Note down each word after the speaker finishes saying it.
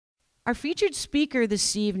Our featured speaker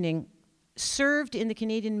this evening served in the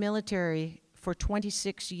Canadian military for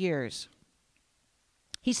 26 years.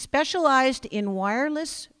 He specialized in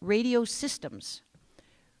wireless radio systems,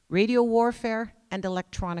 radio warfare, and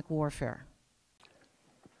electronic warfare.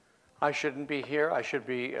 I shouldn't be here. I should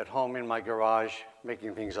be at home in my garage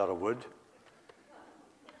making things out of wood.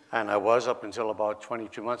 And I was up until about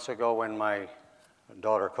 22 months ago when my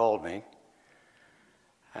daughter called me.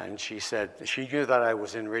 And she said, she knew that I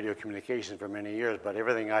was in radio communications for many years, but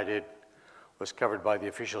everything I did was covered by the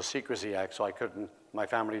Official Secrecy Act, so I couldn't, my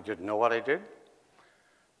family didn't know what I did.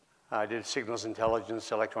 I did signals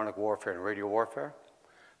intelligence, electronic warfare, and radio warfare.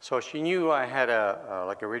 So she knew I had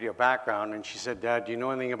like a radio background, and she said, Dad, do you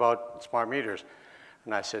know anything about smart meters?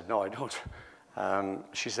 And I said, no, I don't.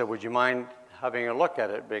 She said, would you mind having a look at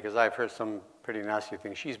it? Because I've heard some pretty nasty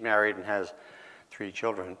things. She's married and has 3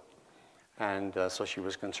 children, and so she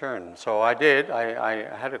was concerned. So I did.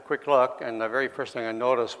 I had a quick look, and the very first thing I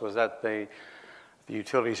noticed was that the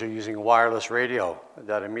utilities are using wireless radio.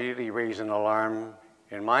 That immediately raised an alarm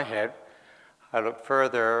in my head. I looked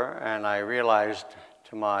further and I realized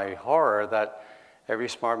to my horror that every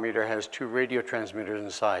smart meter has 2 radio transmitters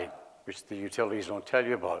inside, which the utilities don't tell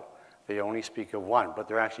you about. They only speak of one, but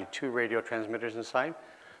there are actually 2 radio transmitters inside.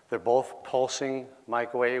 They're both pulsing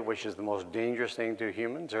microwave, which is the most dangerous thing to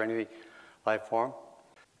humans or any life form.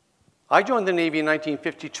 I joined the Navy in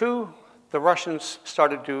 1952. The Russians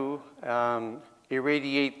started to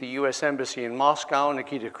irradiate the US Embassy in Moscow.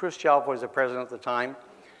 Nikita Khrushchev was the president at the time.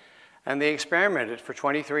 And they experimented for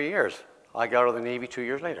 23 years. I got out of the Navy 2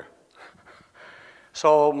 years later.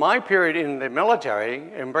 So my period in the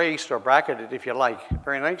military embraced, or bracketed, if you like,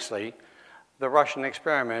 very nicely, the Russian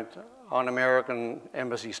experiment on American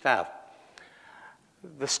embassy staff.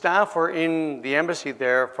 The staff were in the embassy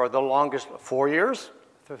there for the longest 4 years,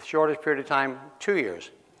 the shortest period of time, 2 years.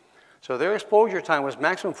 So their exposure time was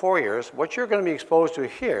maximum 4 years. What you're going to be exposed to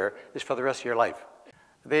here is for the rest of your life.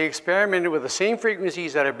 They experimented with the same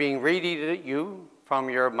frequencies that are being radiated at you from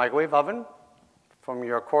your microwave oven, from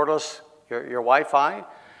your cordless, your Wi-Fi,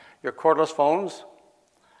 your cordless phones,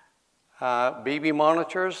 baby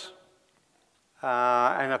monitors,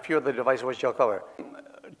 and a few other devices which I'll cover.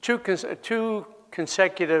 Two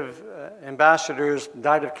consecutive ambassadors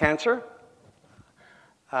died of cancer.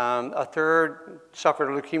 A third suffered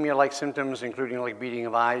leukemia-like symptoms, including like beating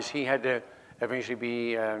of eyes. He had to eventually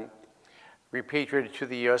be repatriated to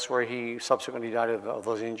the US, where he subsequently died of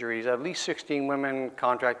those injuries. At least 16 women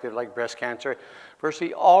contracted like breast cancer.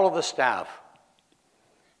 Virtually all of the staff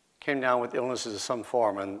came down with illnesses of some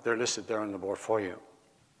form, and they're listed there on the board for you.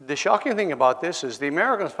 The shocking thing about this is the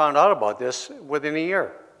Americans found out about this within a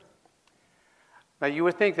year. Now, you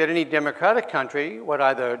would think that any democratic country would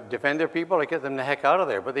either defend their people or get them the heck out of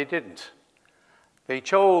there, but they didn't. They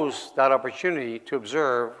chose that opportunity to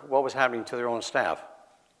observe what was happening to their own staff,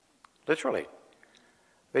 literally.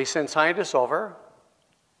 They sent scientists over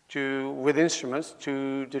with instruments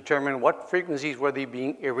to determine what frequencies were they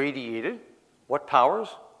being irradiated, what powers,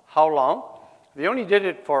 how long. They only did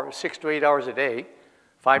it for 6 to 8 hours a day,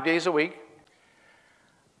 5 days a week.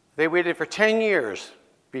 They waited for 10 years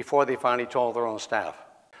before they finally told their own staff.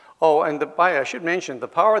 Oh, and I should mention, the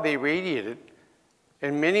power they radiated,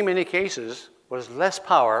 in many, many cases, was less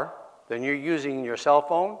power than you're using in your cell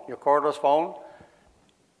phone, your cordless phone,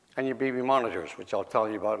 and your baby monitors, which I'll tell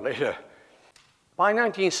you about later. By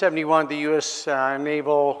 1971, the US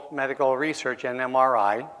Naval Medical Research and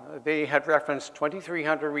MRI, they had referenced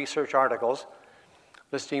 2,300 research articles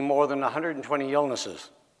listing more than 120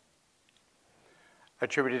 illnesses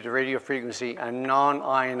attributed to radio frequency and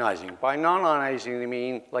non-ionizing. By non-ionizing, they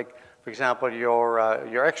mean, like, for example,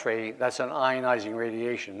 your X-ray, that's an ionizing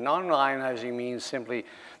radiation. Non-ionizing means simply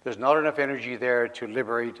there's not enough energy there to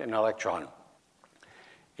liberate an electron.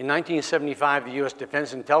 In 1975, the US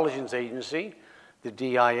Defense Intelligence Agency, the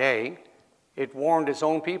DIA, it warned its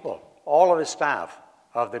own people, all of its staff,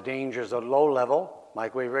 of the dangers of low-level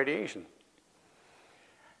microwave radiation,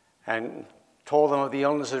 and told them of the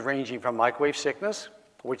illnesses ranging from microwave sickness,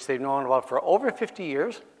 which they've known about for over 50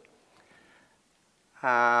 years,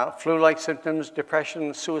 flu-like symptoms,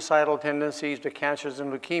 depression, suicidal tendencies, to cancers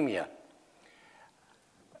and leukemia.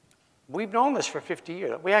 We've known this for 50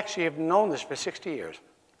 years. We actually have known this for 60 years,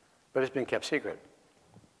 but it's been kept secret.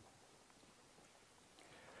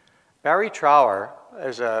 Barry Trower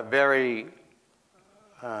is a very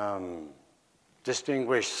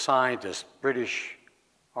distinguished scientist, British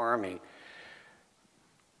Army.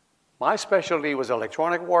 My specialty was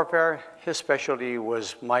electronic warfare. His specialty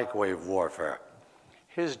was microwave warfare.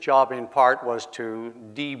 His job, in part, was to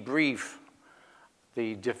debrief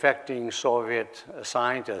the defecting Soviet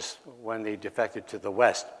scientists when they defected to the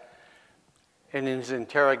West. In his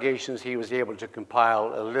interrogations, he was able to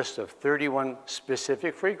compile a list of 31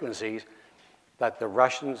 specific frequencies that the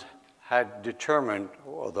Russians had determined,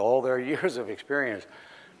 with all their years of experience,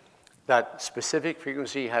 that specific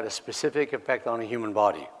frequency had a specific effect on a human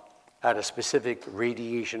body at a specific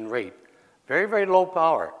radiation rate. Very, very low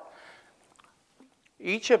power.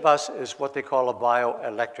 Each of us is what they call a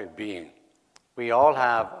bioelectric being. We all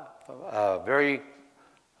have a very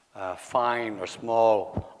fine or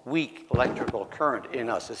small, weak electrical current in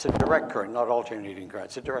us. It's a direct current, not alternating current.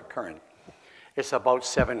 It's a direct current. It's about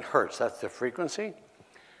 7 hertz. That's the frequency.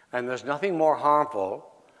 And there's nothing more harmful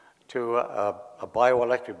to a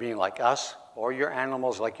bioelectric being like us, or your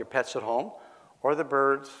animals like your pets at home, or the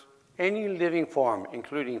birds, any living form,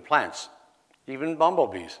 including plants, even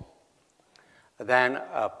bumblebees, than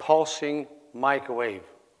a pulsing microwave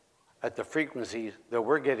at the frequencies that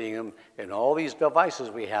we're getting them in all these devices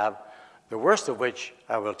we have, the worst of which,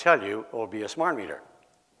 I will tell you, will be a smart meter.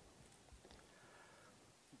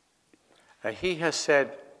 He has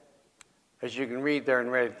said, as you can read there in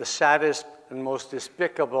red, the saddest and most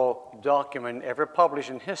despicable document ever published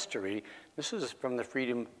in history. This is from the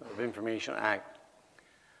Freedom of Information Act.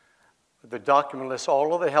 The document lists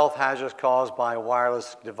all of the health hazards caused by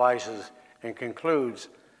wireless devices and concludes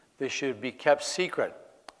they should be kept secret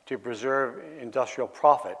to preserve industrial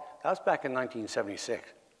profit. That was back in 1976.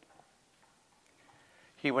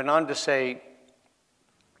 He went on to say,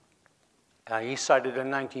 he cited a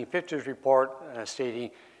 1950s report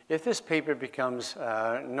stating, if this paper becomes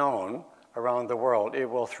known around the world, it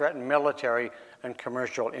will threaten military and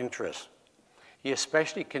commercial interests. He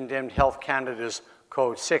especially condemned Health Canada's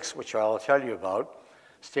Code 6, which I'll tell you about,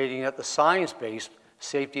 stating that the science-based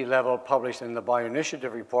safety level published in the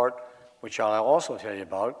Bioinitiative report, which I'll also tell you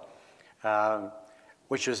about,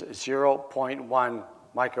 which is 0.1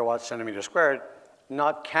 microwatt centimeter squared,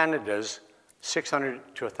 not Canada's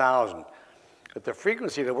 600 to 1,000. At the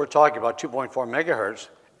frequency that we're talking about, 2.4 megahertz,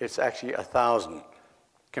 it's actually 1,000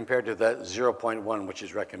 compared to that 0.1, which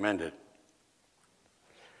is recommended.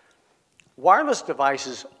 Wireless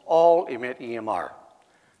devices all emit EMR.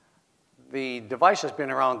 The device has been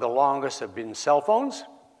around the longest have been cell phones.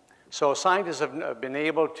 So scientists have been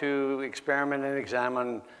able to experiment and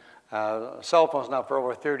examine cell phones now for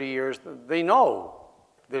over 30 years. They know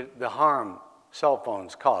the harm cell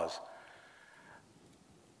phones cause.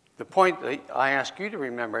 The point that I ask you to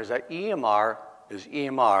remember is that EMR is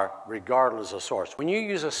EMR regardless of source. When you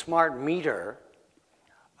use a smart meter,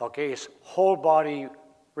 okay, it's whole body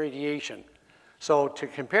radiation. So to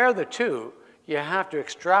compare the two, you have to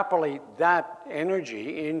extrapolate that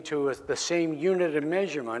energy into the same unit of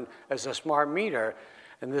measurement as a smart meter.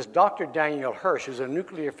 And this Dr. Daniel Hirsch, who's a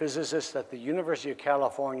nuclear physicist at the University of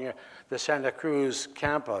California, the Santa Cruz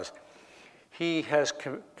campus, he has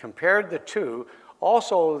compared the two.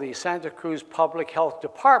 Also, the Santa Cruz Public Health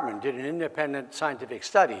Department did an independent scientific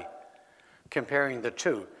study comparing the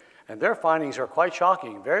two. And their findings are quite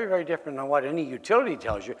shocking, very, very different than what any utility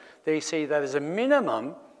tells you. They say that as a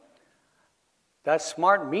minimum, that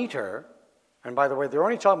smart meter, and by the way, they're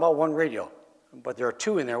only talking about one radio, but there are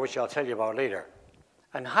two in there, which I'll tell you about later.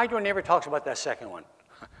 And Hydro never talks about that second one,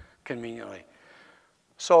 conveniently.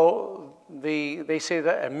 So they say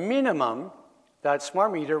that a minimum, that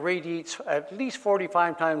smart meter radiates at least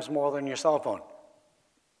 45 times more than your cell phone.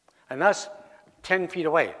 And that's 10 feet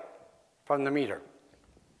away from the meter.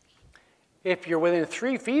 If you're within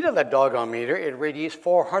 3 feet of that doggone meter, it radiates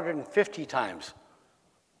 450 times.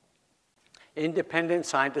 Independent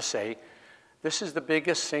scientists say this is the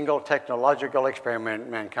biggest single technological experiment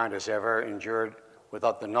mankind has ever endured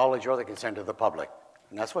without the knowledge or the consent of the public.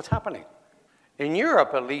 And that's what's happening. In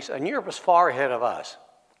Europe, at least, and Europe is far ahead of us.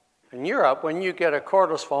 In Europe, when you get a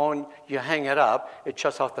cordless phone, you hang it up, it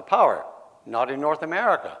shuts off the power. Not in North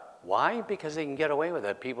America. Why? Because they can get away with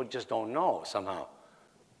it. People just don't know somehow.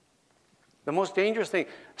 The most dangerous thing,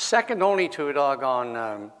 second only to a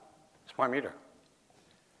doggone smart meter.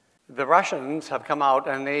 The Russians have come out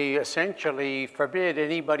and they essentially forbid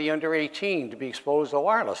anybody under 18 to be exposed to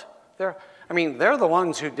wireless. They're the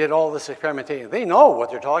ones who did all this experimentation. They know what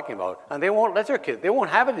they're talking about, and they won't let their kids, they won't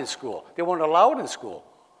have it in school. They won't allow it in school.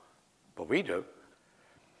 But we do.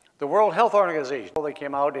 The World Health Organization, they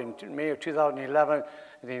came out in May of 2011,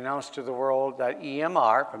 and they announced to the world that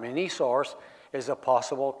EMR from any source is a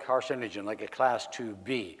possible carcinogen, like a class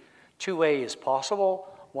 2B. 2A is possible,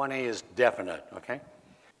 1A is definite, okay?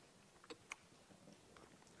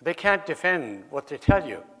 They can't defend what they tell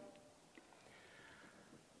you.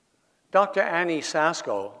 Dr. Annie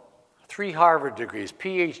Sasko, 3 Harvard degrees,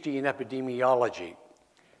 PhD in epidemiology,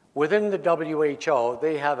 Within the WHO,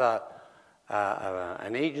 they have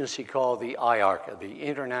an agency called the IARC, the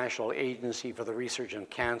International Agency for the Research in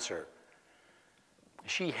Cancer.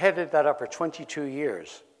 She headed that up for 22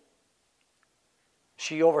 years.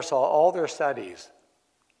 She oversaw all their studies.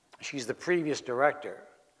 She's the previous director.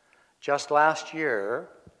 Just last year,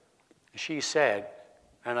 she said,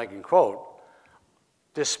 and I can quote,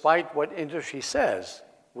 "Despite what industry says,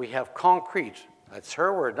 we have concrete," that's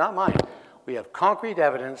her word, not mine, "we have concrete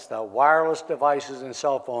evidence that wireless devices and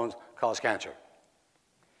cell phones cause cancer."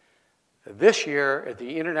 This year, at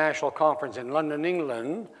the International Conference in London,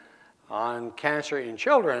 England, on cancer in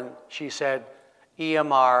children, she said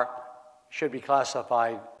EMR should be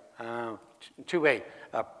classified 2A,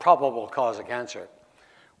 a probable cause of cancer.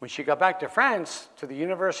 When she got back to France, to the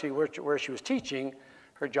university where she was teaching,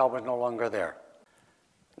 her job was no longer there.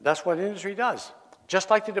 That's what industry does. Just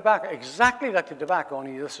like the tobacco, exactly like the tobacco,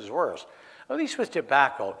 only this is worse. At least with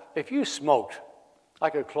tobacco, if you smoked, I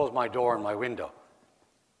could close my door and my window.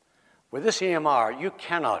 With this EMR, you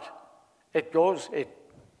cannot.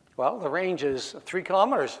 Well, the range is 3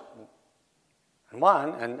 kilometers in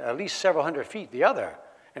one, and at least several hundred feet the other,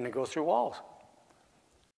 and it goes through walls.